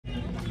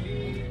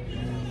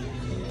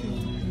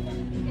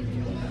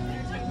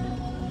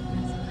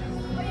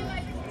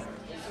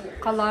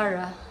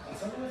Kalara.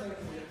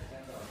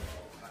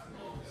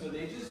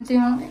 Ito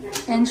yung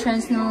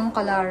entrance ng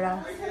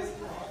Kalara.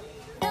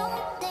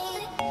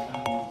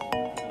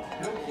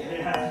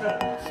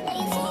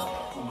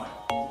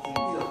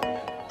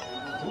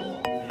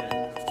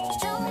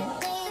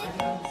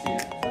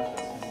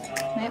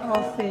 May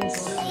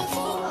office.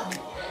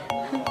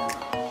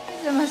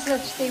 There's a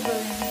massage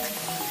table.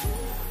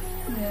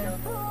 Yeah.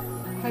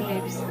 Hi,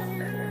 babes.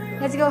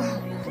 Let's go.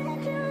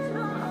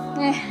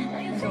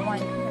 So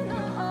one.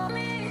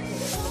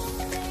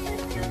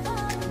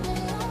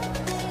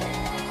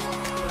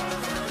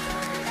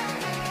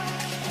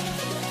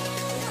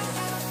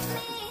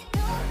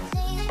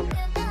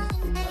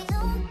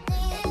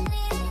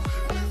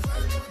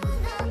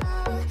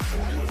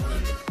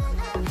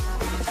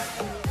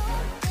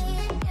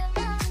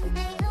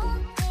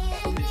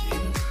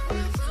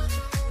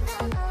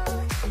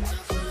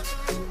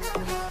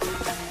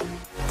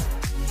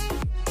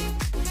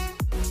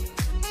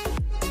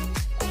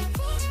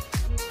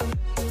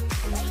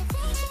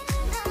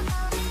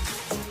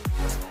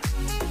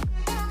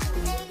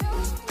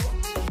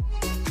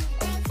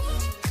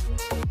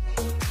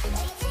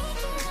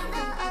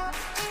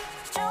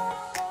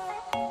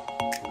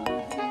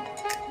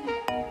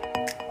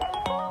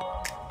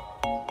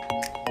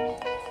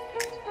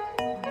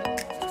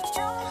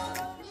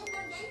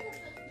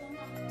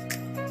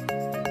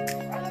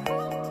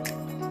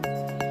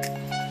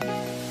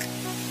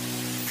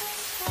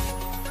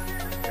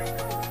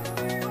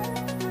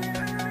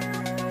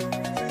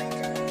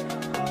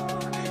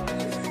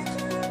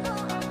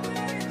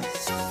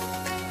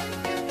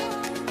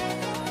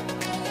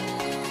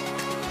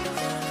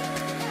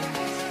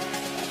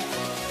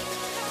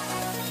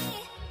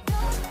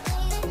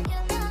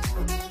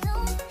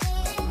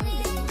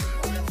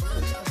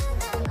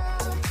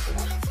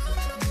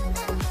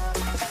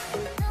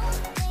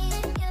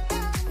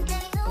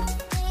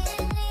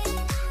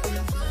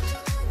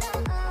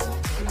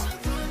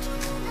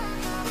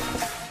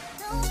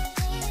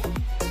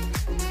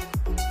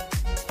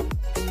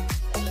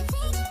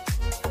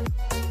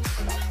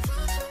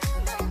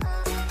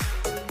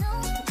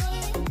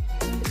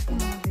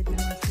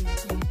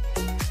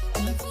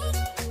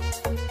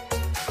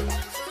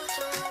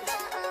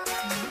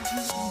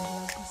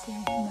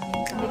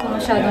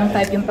 Masyadong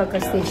type yung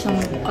pagka-station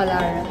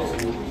Kalara.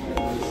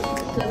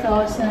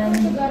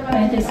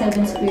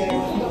 2,097 square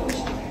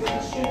feet.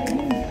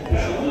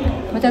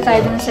 Mata tayo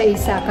dun sa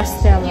isa,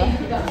 Castella.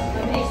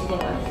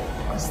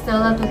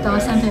 Castella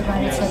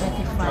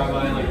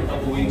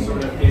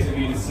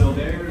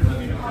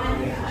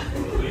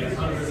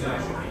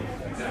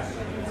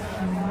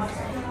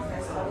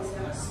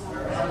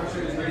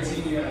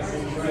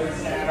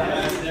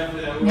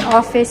May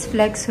office,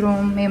 flex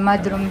room, may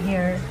mudroom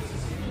here.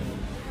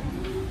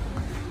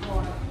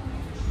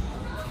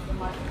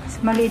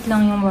 Maliit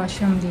lang yung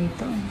washroom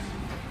dito.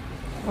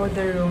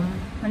 Powder room.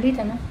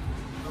 Maliit, ano?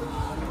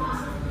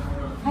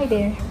 Hi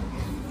there.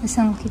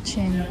 Isang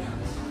kitchen.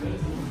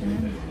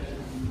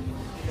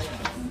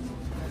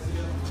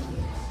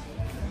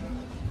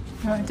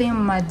 Oh, ito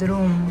yung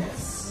mudroom.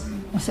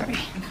 Oh, sorry.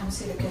 Come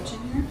see the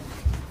kitchen here.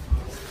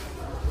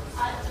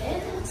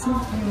 So,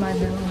 yung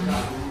mudroom.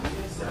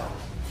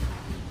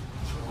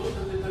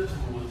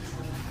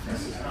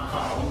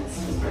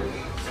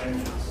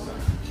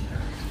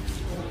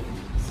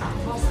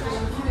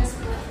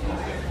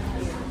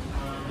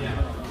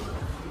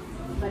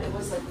 But it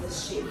was like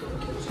this shape of the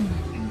kitchen.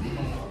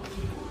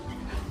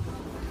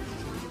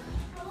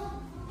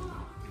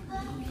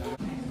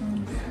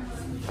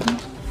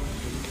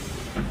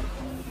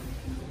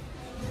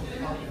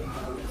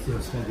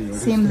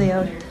 Same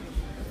layout.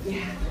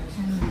 Yeah.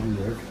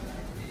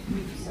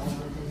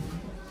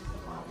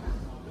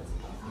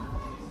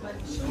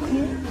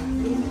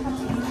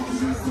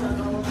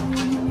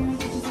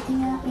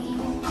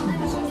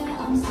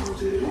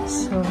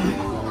 So,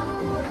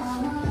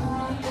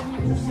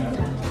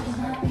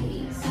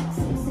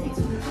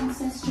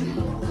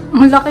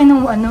 ang laki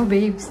ng ano,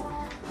 babes.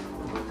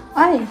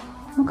 Ay,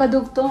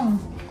 magkadugtong.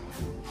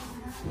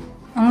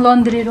 Ang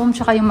laundry room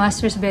tsaka yung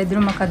master's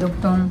bedroom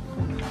magkadugtong.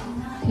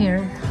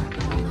 Here.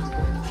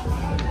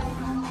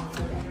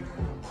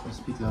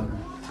 Speak louder.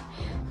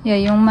 Yeah,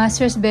 yung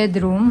master's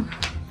bedroom.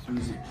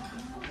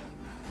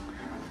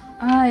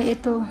 Ay,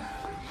 ito.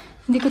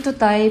 Hindi ko to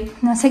type.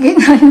 Nasa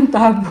gitna yung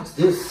tab. What's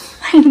this?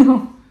 I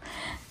know.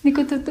 Hindi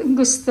ko to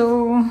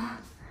gusto.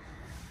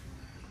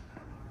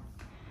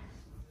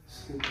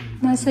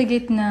 Nasa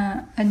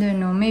gitna. I don't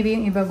know. Maybe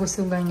yung iba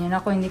gusto ganyan.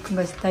 Ako hindi ko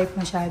gusto type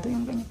masyado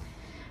yung ganyan.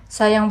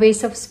 Sayang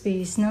waste of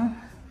space, no?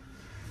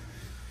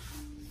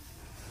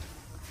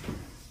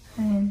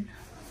 Ayan.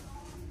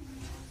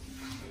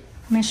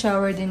 May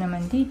shower din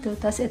naman dito.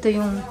 Tapos ito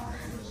yung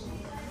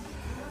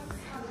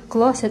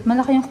closet.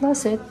 Malaki yung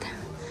closet.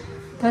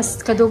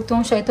 Tapos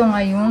kadugtong siya. Ito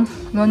nga yung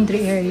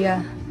laundry area.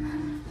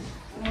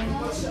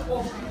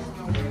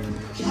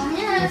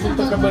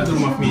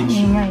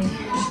 Ingay.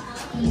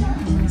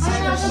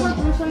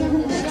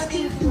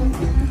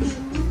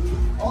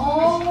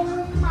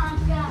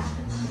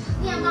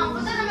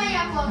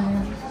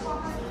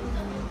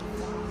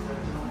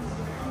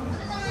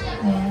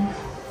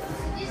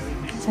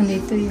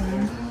 Nandito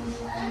yung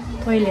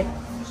toilet.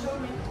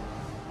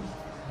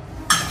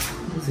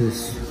 What's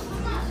this?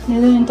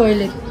 Nandito yung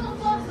toilet.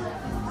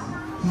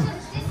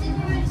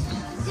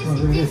 Oh,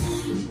 look at this.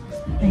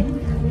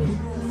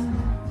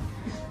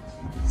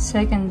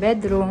 Second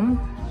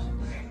bedroom.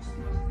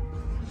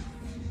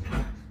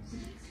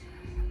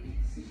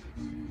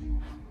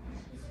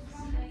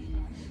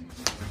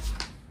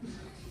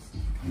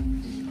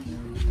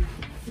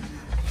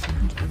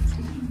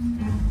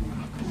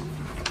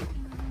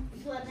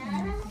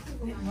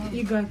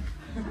 You good?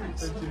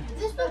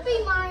 This would be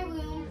my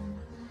room.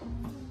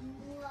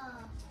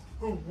 Wow.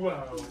 Oh,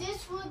 wow.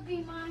 This would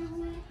be my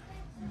room.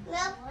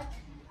 Nope.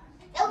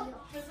 Nope.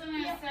 Isn't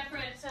it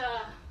separate?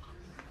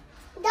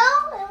 No,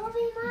 it will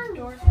be my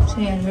room. So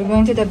yan, we're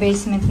going to the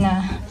basement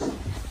na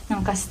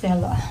ng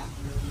Castello.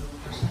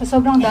 So,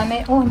 sobrang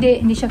dami. Oh,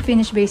 hindi siya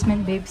finished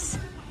basement, babes.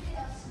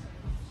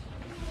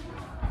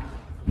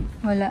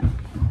 Wala.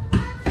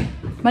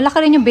 Malaki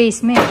rin yung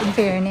basement, in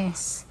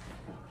fairness.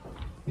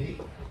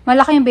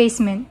 Malaki yung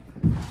basement.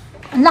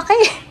 Ang laki!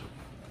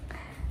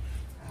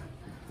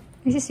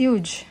 This is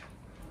huge.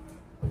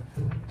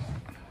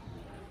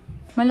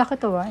 Malaki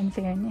to in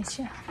fairness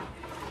siya.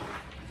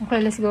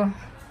 Okay, let's go.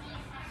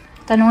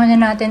 Tanungan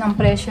na natin ang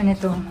presyo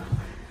nito.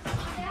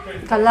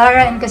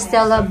 Calara and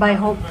Castella by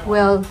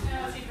Hopewell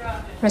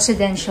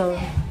Residential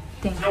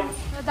thing.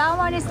 So that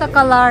one is the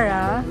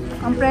Calara.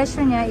 Ang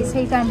presyo niya is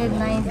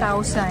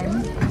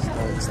 809,000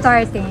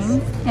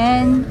 starting.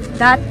 And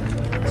that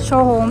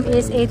Showhome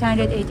is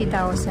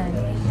 880,000.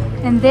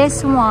 And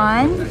this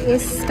one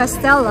is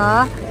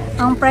Castella.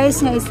 Ang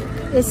price niya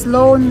is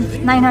low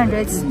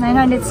 900s.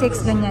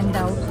 906 ganyan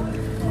daw.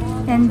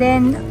 And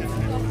then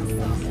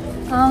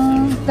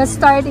the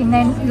start in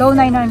low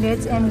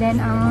 900s, and then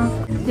ang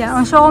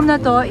showhome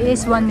na to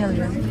is 1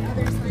 million.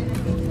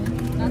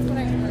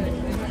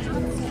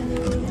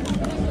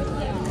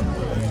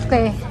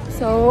 Okay,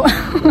 so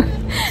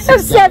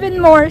 7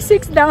 more,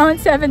 6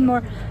 down, 7 more.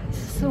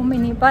 So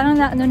many,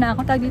 parang ano na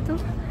ako tag dito.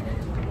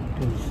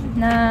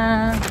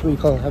 Na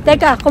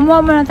teka, kumuha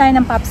muna tayo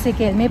ng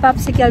popsicle. May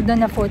popsicle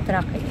doon na food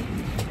truck eh.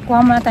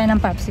 Kuha muna tayo ng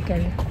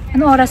popsicle.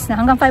 Anong oras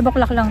na? Hanggang 5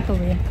 o'clock lang to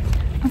eh.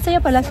 Ang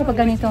saya pala sa pag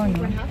ganito,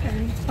 no?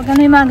 Pag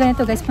ano yung mga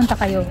ganito, guys, punta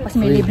kayo. Kasi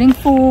may libreng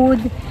food.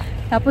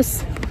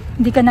 Tapos,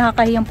 hindi ka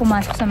nakakahiyang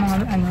pumasok sa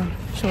mga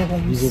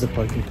showhomes. These are the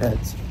parking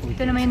pads.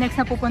 Ito naman yung next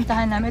na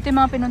pupuntahan namin. Ito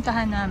yung mga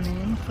pinuntahan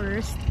namin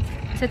first.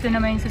 Kasi ito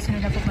naman yung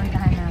susunod na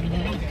pupuntahan namin.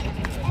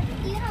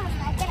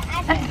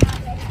 Ay.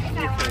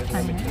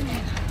 Ayan.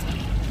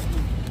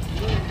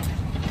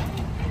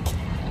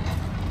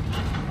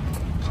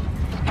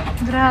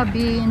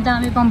 Grabe, ang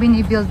dami pang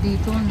binibuild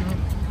dito, no?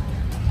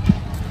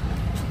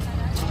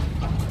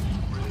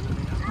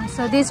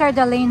 So these are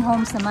the lane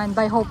homes naman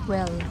by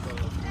Hopewell.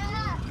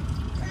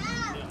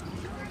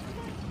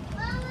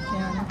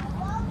 Yan.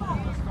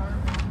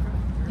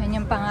 Yan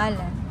yung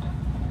pangalan.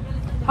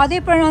 How do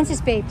you pronounce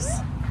this, babes?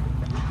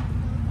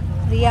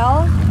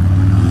 Liao?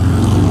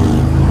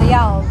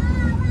 Liao.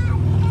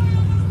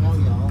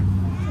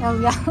 Liao.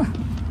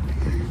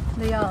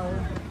 Liao.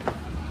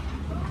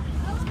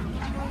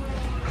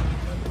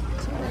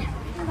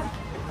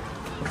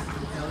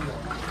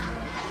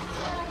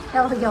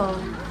 Liao.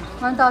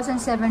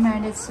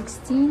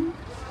 1,716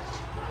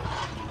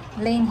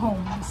 lane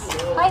homes.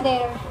 Hi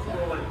there.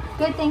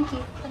 Good, thank you.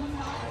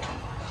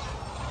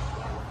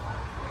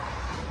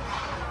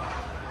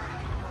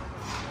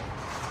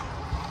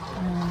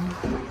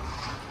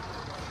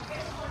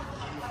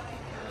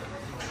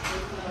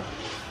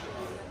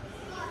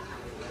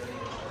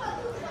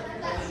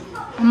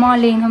 Ang mga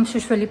lane homes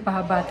usually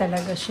pahaba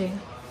talaga siya.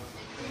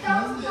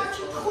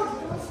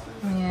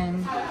 Ayan.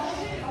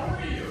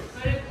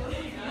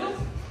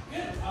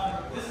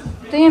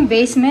 Ito yung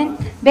basement.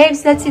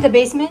 Babes, let's see the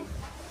basement.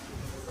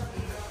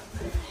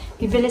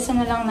 Bibilisan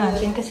na lang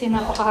natin kasi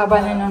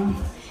napakahaba na ng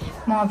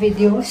mga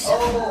videos.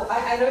 Oh,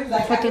 I know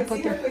exactly. I can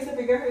see her face and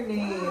figure her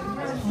name.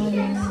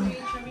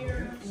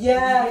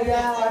 Yeah.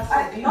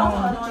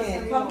 Not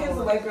Pumpkin. Pumpkin's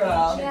the white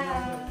girl.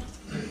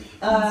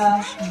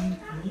 I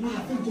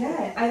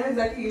forget. I know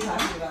exactly who you're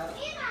talking about.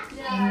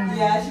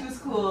 Yeah, she was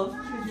cool.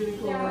 She was really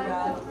cool. Oh my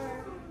god.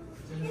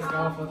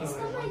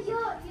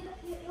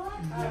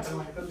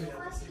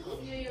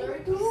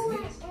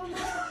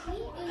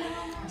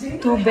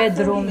 Two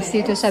bedrooms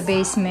dito sa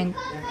basement.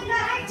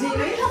 Do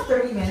you have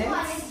 30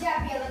 minutes?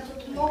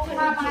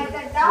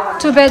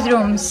 2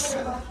 bedrooms.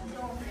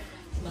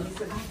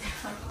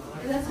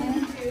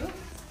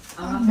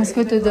 Let's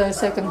go to the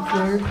second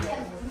floor.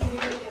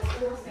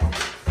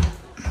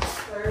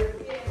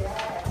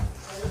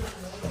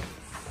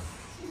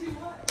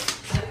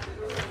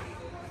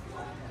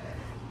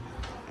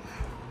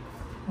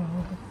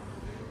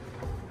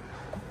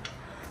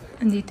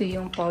 Andito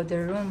yung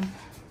powder room.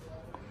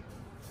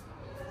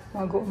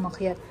 Bago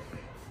umakyat.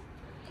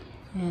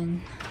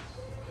 Ayan.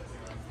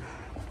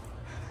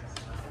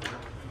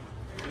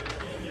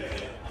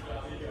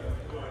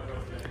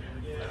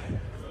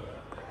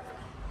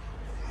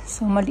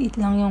 So, maliit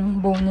lang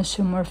yung bonus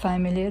room or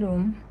family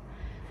room.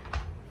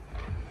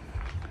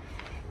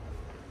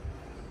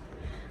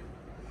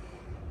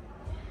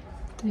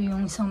 Ito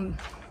yung isang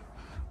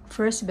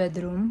first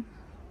bedroom.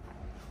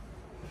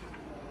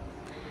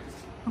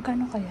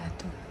 Magkano kaya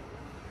to?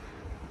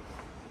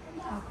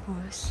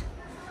 Tapos,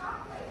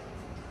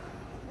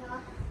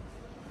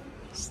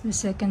 it's the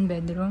second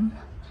bedroom.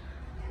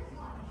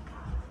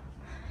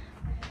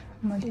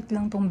 Maliit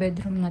lang tong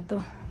bedroom na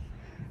to.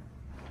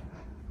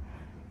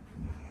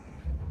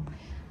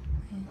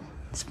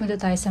 Tapos punta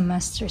tayo sa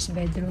master's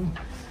bedroom.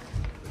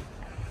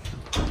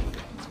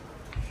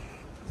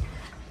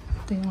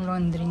 Ito yung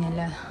laundry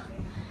nila.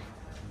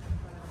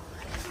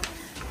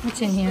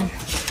 What's in here?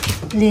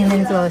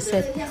 Linen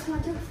closet.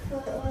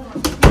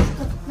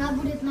 Она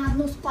будет на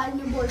одну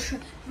спальню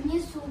больше.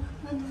 Внизу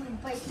надо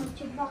пойти на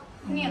чердак.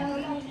 Нет,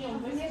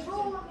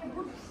 внизу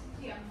будут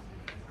стены.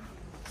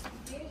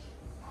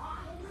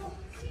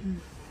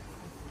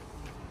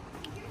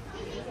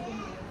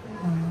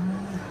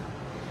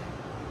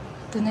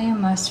 Ito na yung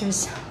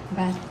master's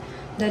bath.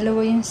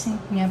 Dalawa yung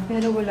sink niya,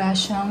 pero wala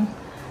siyang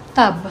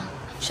tub.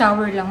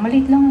 Shower lang.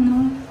 Maliit lang,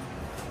 ano?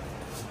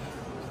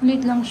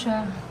 Maliit lang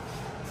siya.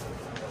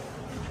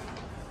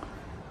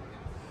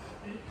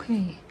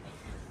 Okay.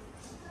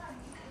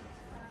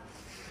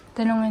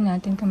 Tanungin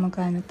natin kung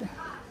magkano to.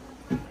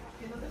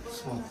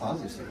 Small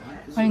closet.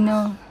 I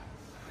know.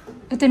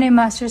 Ito na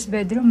yung master's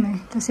bedroom eh.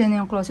 Tapos yan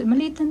yung closet.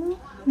 Maliit, ano?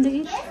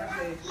 Maliit.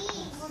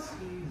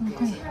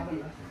 Okay.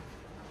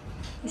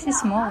 This is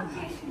small.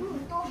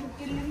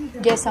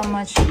 Guess how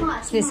much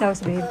is this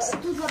house, babes?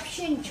 Тут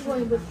вообще ничего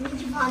не будет. Ни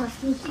диванов,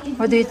 ни телевизора.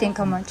 What do you think,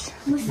 how much?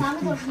 Мы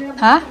сами должны...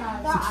 Huh?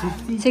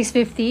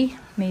 650?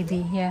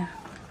 Maybe, yeah.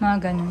 Mga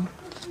ganun.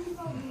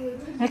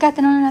 Halika,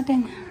 tanong na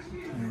natin.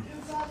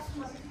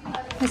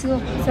 Let's go.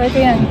 So, ito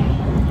yan.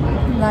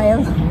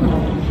 Lyle.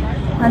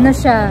 Ano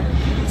siya?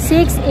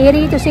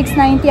 680 to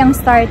 690 ang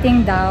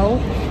starting daw.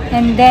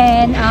 And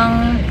then,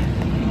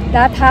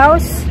 that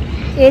house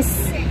is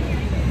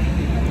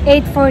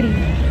 840.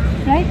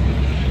 Right?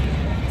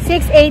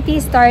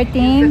 680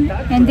 starting.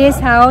 And this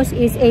house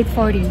is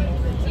 840.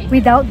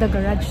 Without the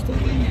garage too.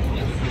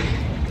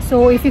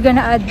 So, if you're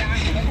gonna add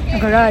a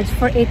garage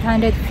for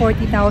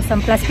 840,000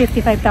 plus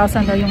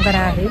 55,000 daw yung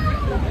garahe.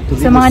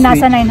 So, mga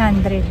nasa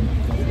 900.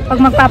 Pag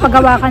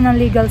magpapagawa ka ng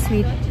legal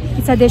suite,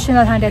 it's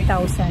additional 100,000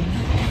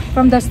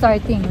 from the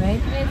starting,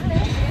 right?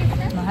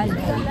 Mahal.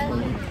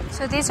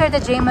 So, these are the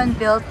Jaman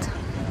built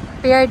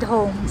paired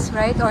homes,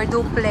 right? Or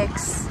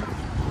duplex.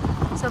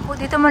 So,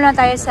 dito muna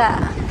tayo sa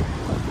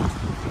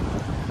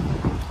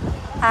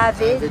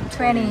Avid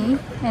 20.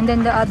 And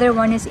then the other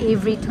one is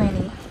Avery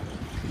 20.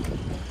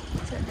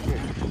 So,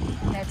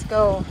 let's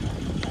go.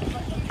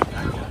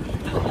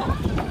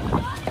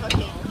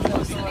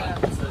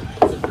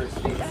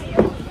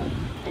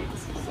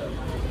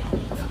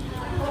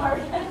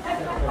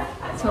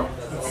 So,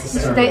 this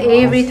is the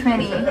Avery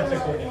 20.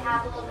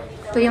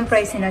 Ito yung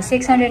price nila,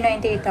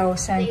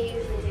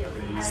 698,000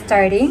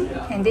 starting.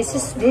 And this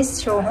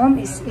showhome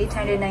is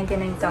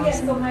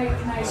 899,000.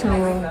 So,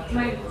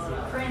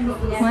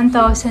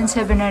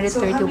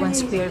 1,731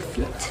 square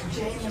feet.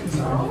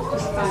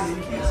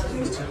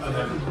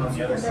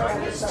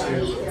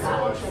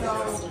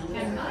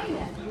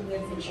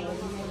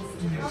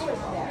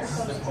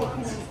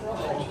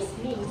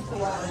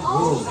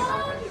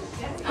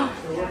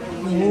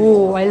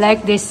 Oh, I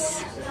like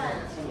this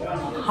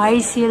high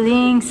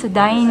ceilings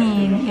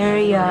dining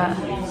area.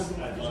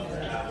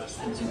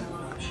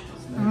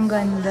 Ang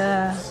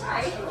ganda.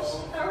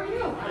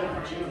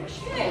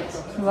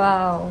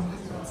 Wow.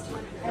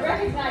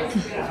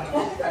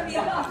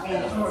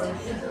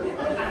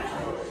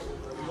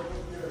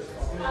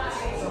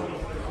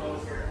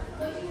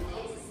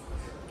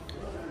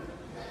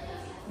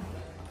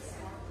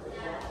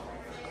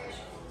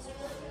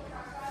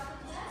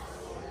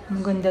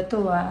 Ang ganda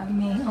to ah.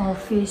 May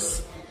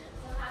office.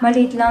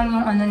 Maliit lang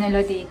yung ano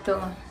nila dito.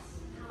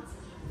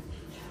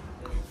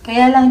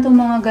 Kaya lang itong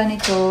mga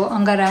ganito,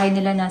 ang garahe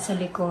nila nasa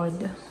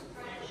likod.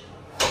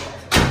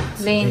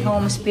 Lane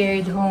homes,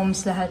 paired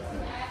homes, lahat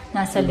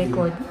nasa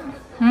likod.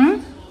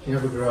 Hmm? You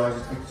have a garage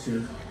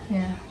too.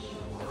 Yeah.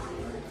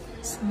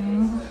 So,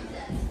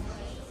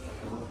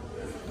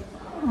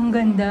 ang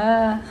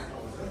ganda.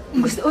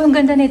 Ang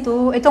ganda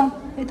nito.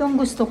 Itong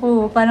gusto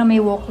ko. Parang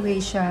may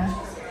walkway siya.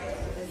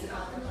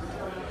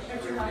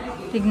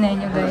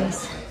 Tignan nyo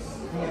guys.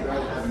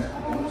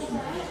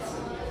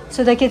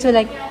 So the kids were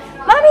like,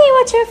 Mommy,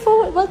 what's your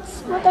food?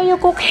 What are you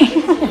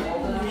cooking?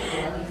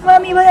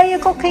 Mommy, what are you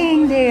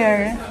cooking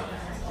there?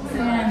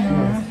 Ayan o.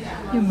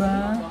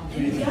 Diba?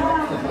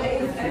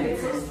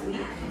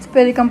 So,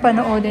 pwede kang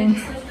panoodin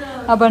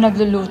habang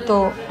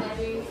nagluluto.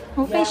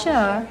 Okay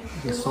siya.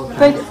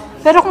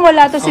 Pero kung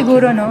wala to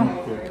siguro, no?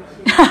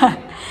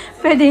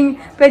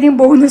 pwedeng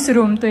bonus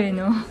room to eh,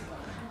 no?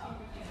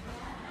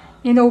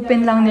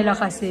 In-open lang nila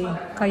kasi.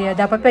 Kaya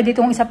dapat pwede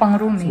itong isa pang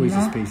room eh,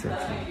 no? Space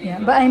actually. Yeah,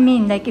 but I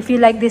mean, like, if you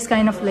like this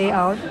kind of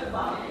layout,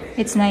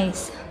 it's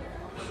nice.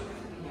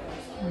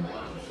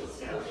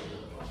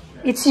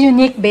 It's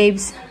unique,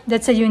 babes.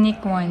 That's a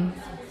unique one.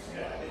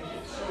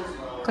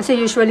 Kasi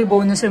usually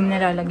bonus room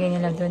nilalagay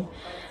nila dun.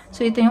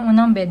 So, ito yung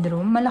unang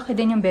bedroom. Malaki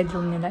din yung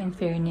bedroom nila, in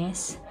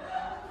fairness.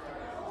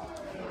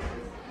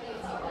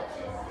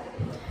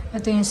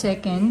 Ito yung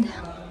second.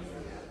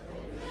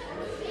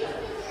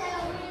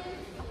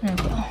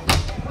 Ito.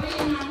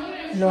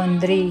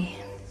 Laundry.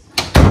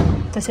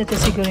 Tapos ito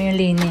siguro yung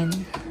linen.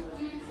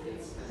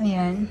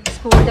 Ayan.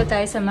 So, pupunta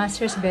tayo sa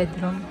master's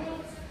bedroom.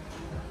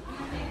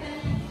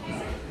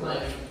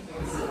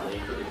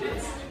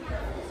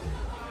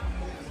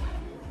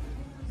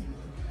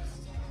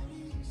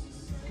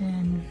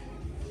 Ayan.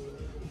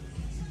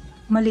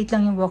 Maliit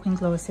lang yung walk-in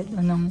closet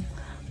ng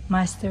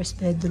master's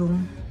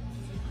bedroom.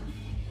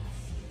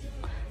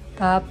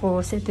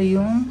 Tapos, ito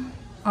yung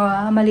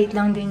maliit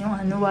lang din yung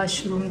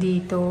washroom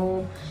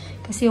dito.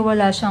 Kasi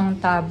wala siyang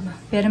tub.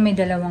 Pero may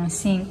dalawang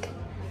sink.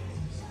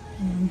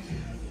 Ayan.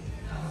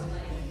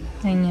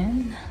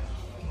 Ganyan.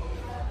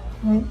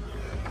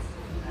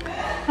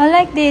 I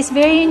like this.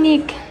 Very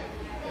unique.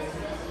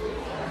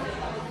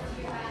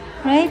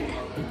 Right?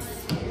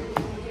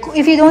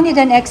 If you don't need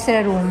an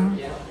extra room,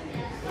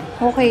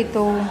 okay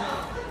to.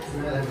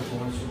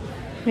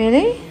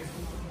 Really?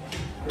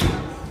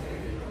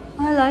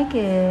 I like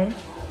it.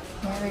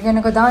 Yeah, we're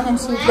gonna go down and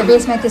see if the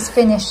basement is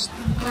finished.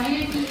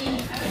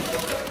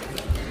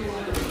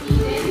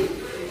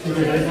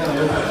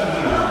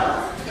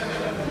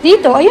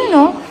 Dito, ayun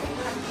no.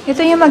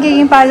 Ito yung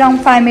magiging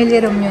palang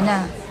family room nyo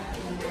na.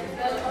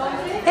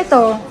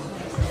 Ito.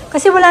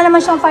 Kasi wala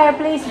naman siyang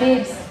fireplace,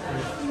 babes.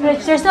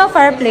 There's no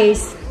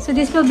fireplace. So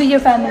this will be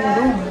your family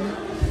room.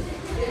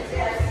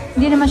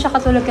 Hindi naman siya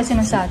katulad kasi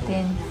ng sa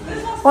atin.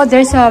 Oh,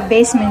 there's a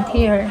basement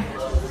here.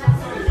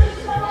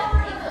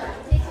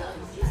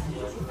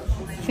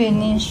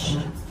 Finish.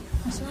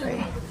 Sorry.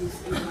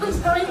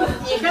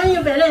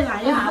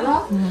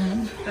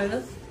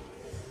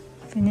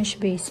 Finish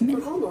basement.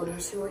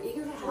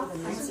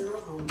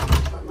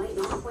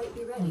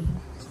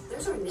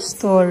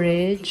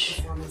 Storage.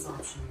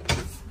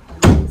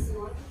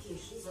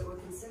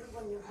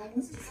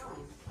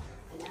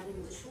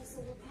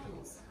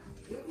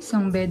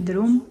 Isang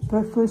bedroom.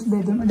 First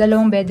bedroom.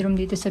 Dalawang bedroom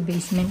dito sa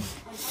basement.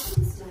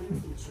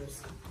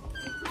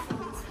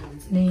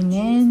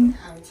 Linen.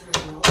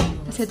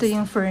 Kasi ito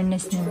yung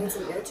furnace nila.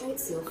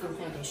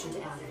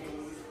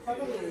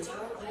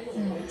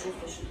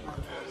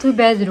 2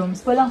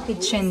 bedrooms. Walang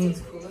kitchen.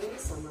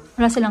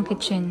 Wala silang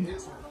kitchen.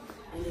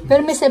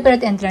 Pero may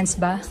separate entrance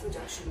ba?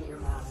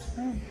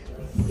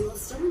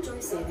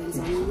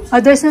 Oh,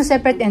 there's no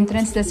separate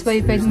entrance. That's why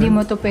hindi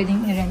mo to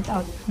pwedeng i-rent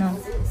out. No.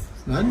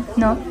 None?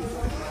 No.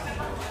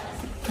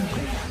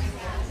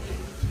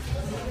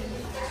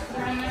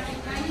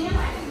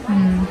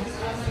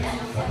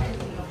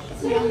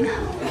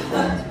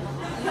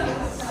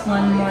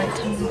 One more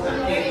time.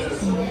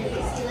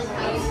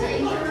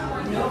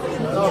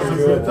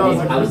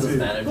 I was his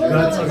manager. It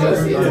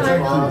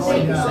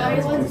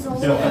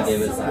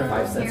was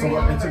 5 cents.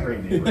 It's a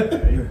great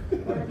neighborhood.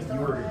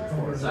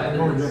 I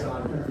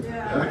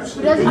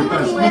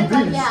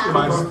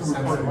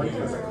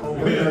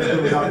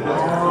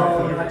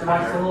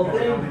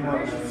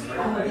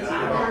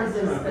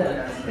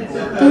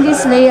think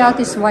this layout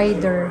is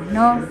wider,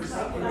 no?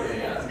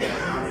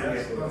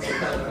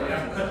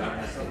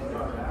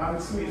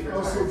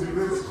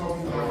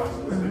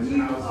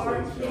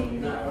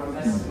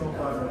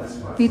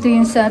 Dito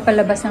yung sa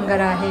palabas ng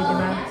garahe, di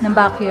ba? Ng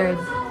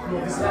backyard.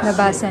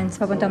 Labasan,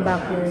 sa papuntang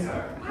backyard.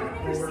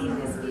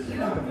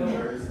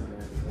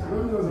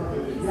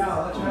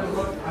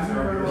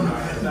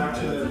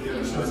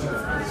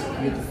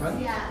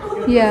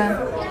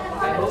 Yeah.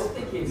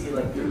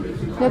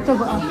 Ito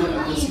ba?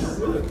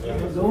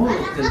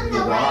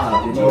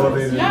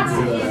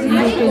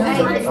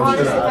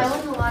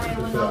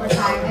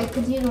 I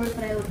continue to work,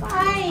 but I would buy.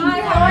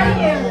 Hi, how are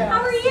you?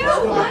 How are you?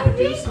 I'm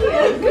thank you.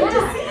 Good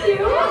to see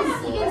you.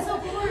 You get so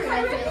bored.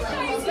 I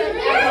feel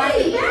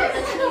like.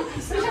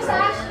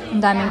 Ang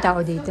daming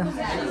tao dito.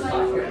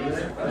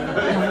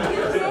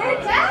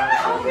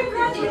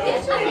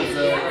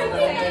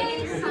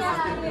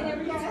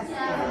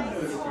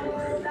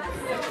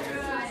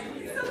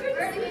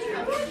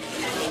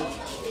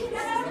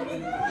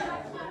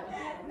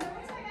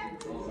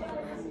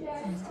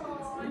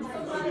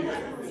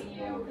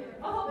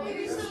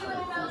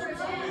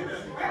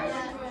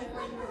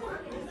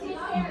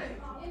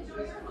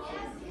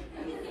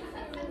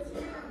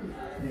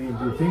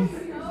 Do you think?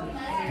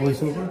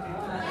 Voiceover?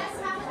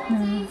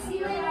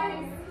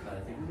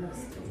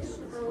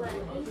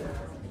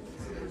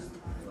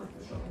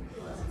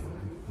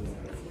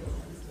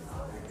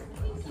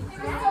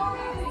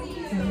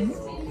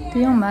 Ito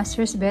yung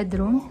master's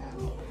bedroom.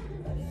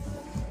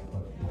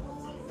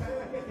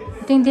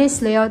 I think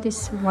this layout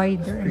is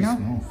wider, no?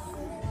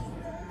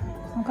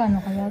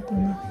 Magkano kaya ito,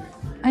 no?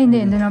 Ay,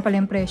 hindi. Doon na pala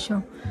yung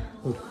presyo.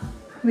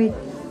 Wait.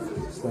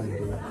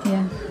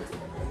 Yeah.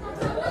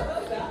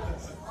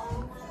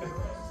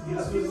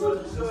 Yeah,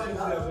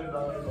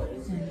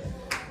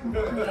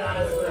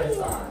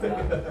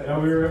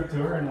 we were up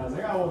tour and I was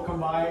like, oh, we'll come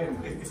by and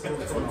see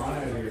what's going on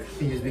out here.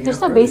 There's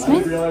no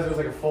basement? I realized it was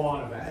like a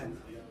full-on event.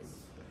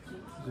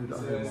 These are the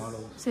other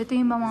models. So ito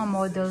yung mga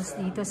models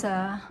dito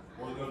sa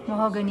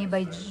Mahogany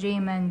by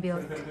J-Man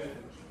Built.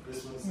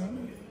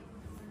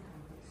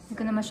 Hindi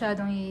ko na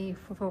masyadong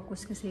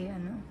i-focus kasi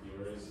ano.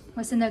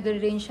 Basta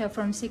nag-range siya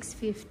from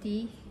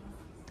 650,000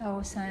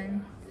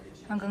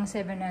 hanggang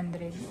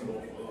 700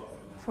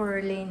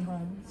 for Lane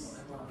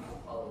Homes.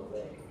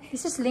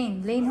 This is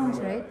Lane Homes,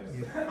 right?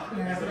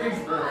 Yeah.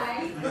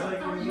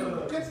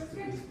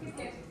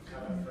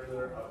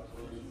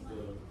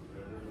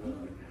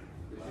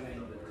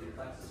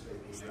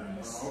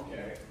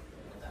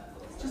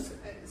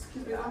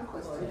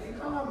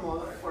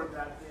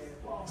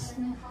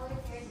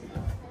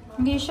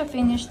 Hindi siya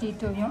finished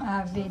dito, yung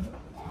Avid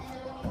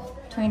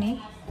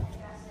 20.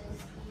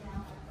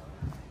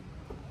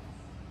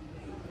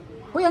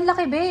 Uy, ang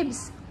laki,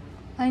 babes!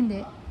 Ay,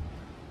 hindi.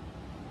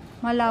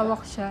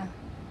 Malawak siya.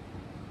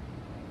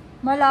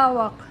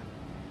 Malawak.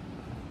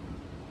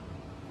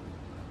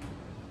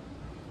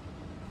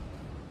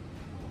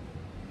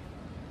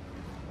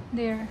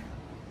 There.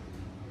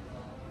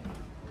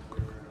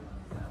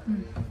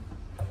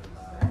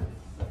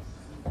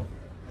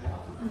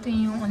 Ito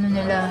yung ano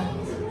nila,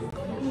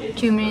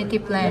 community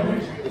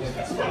plan.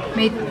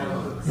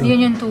 Yun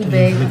yung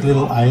tubig. Like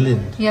little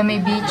island. Yeah,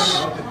 may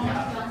beach.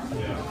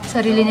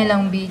 Sarili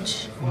nilang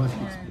beach.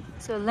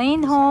 So,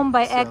 Lane Home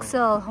by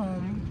Excel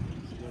Home.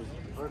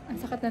 Ang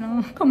sakit na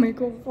ng kamay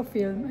ko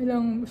ka-film.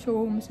 Ilang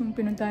showhomes yung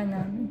pinuntahan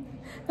namin.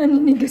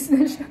 Naninigas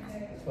na siya.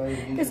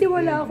 Kasi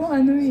wala akong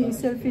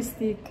selfie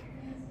stick.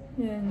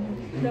 Yan.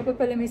 Dapat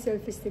pala may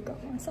selfie stick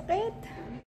ako. Ang sakit.